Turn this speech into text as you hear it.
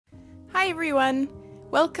Hi everyone!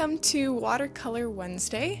 Welcome to Watercolor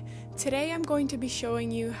Wednesday. Today I'm going to be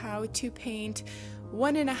showing you how to paint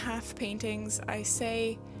 1.5 paintings. I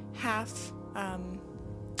say half,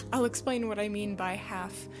 I'll explain what I mean by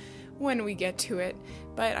half when we get to it,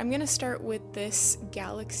 but I'm going to start with this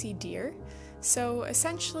galaxy deer. So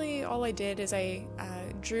essentially all I did is I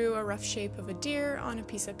drew a rough shape of a deer on a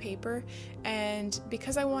piece of paper, and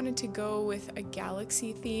because I wanted to go with a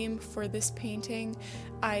galaxy theme for this painting,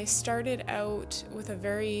 I started out with a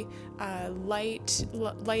very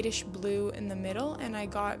lightish blue in the middle, and I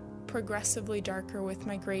got progressively darker with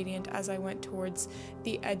my gradient as I went towards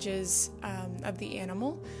the edges of the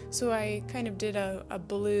animal. So I kind of did a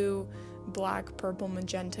blue, black, purple,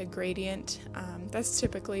 magenta gradient. That's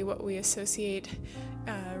typically what we associate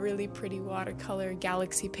really pretty watercolor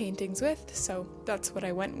galaxy paintings with, so that's what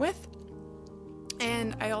I went with.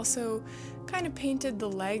 And I also kind of painted the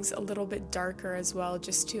legs a little bit darker as well,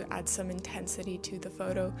 just to add some intensity to the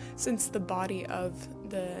photo, since the body of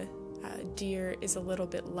the deer is a little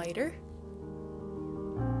bit lighter.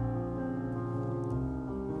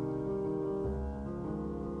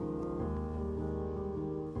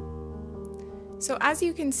 So as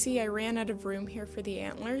you can see, I ran out of room here for the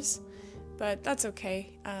antlers, but that's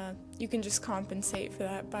okay. You can just compensate for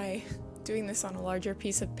that by doing this on a larger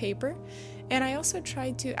piece of paper. And I also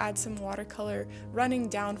tried to add some watercolor running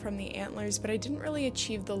down from the antlers, but I didn't really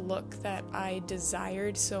achieve the look that I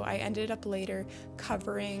desired, so I ended up later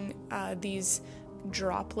covering these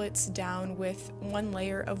droplets down with one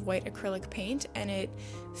layer of white acrylic paint, and it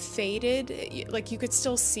faded. Like, you could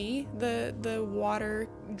still see the water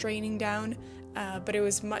draining down, but it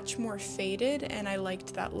was much more faded, and I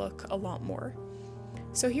liked that look a lot more.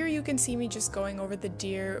 So here you can see me just going over the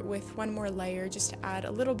deer with one more layer just to add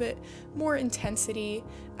a little bit more intensity,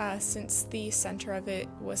 since the center of it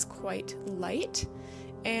was quite light.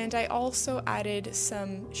 And I also added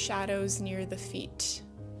some shadows near the feet,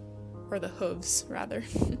 or the hooves rather.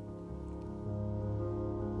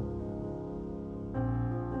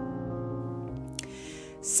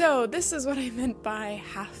 So this is what I meant by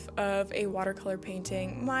half of a watercolor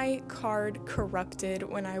painting. My card corrupted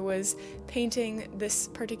when I was painting this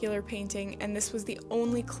particular painting, and this was the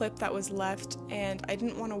only clip that was left, and I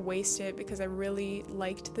didn't want to waste it because I really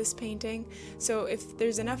liked this painting. So if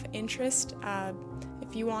there's enough interest,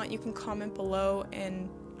 if you want, you can comment below and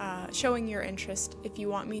showing your interest if you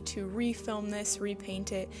want me to refilm this,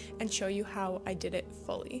 repaint it, and show you how I did it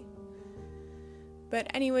fully. But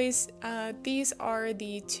anyways, these are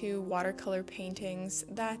the 2 watercolor paintings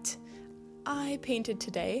that I painted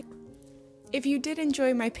today. If you did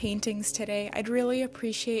enjoy my paintings today, I'd really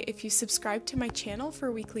appreciate if you subscribe to my channel for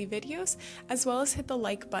weekly videos, as well as hit the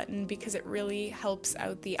like button because it really helps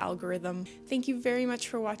out the algorithm. Thank you very much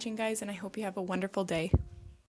for watching, guys, and I hope you have a wonderful day.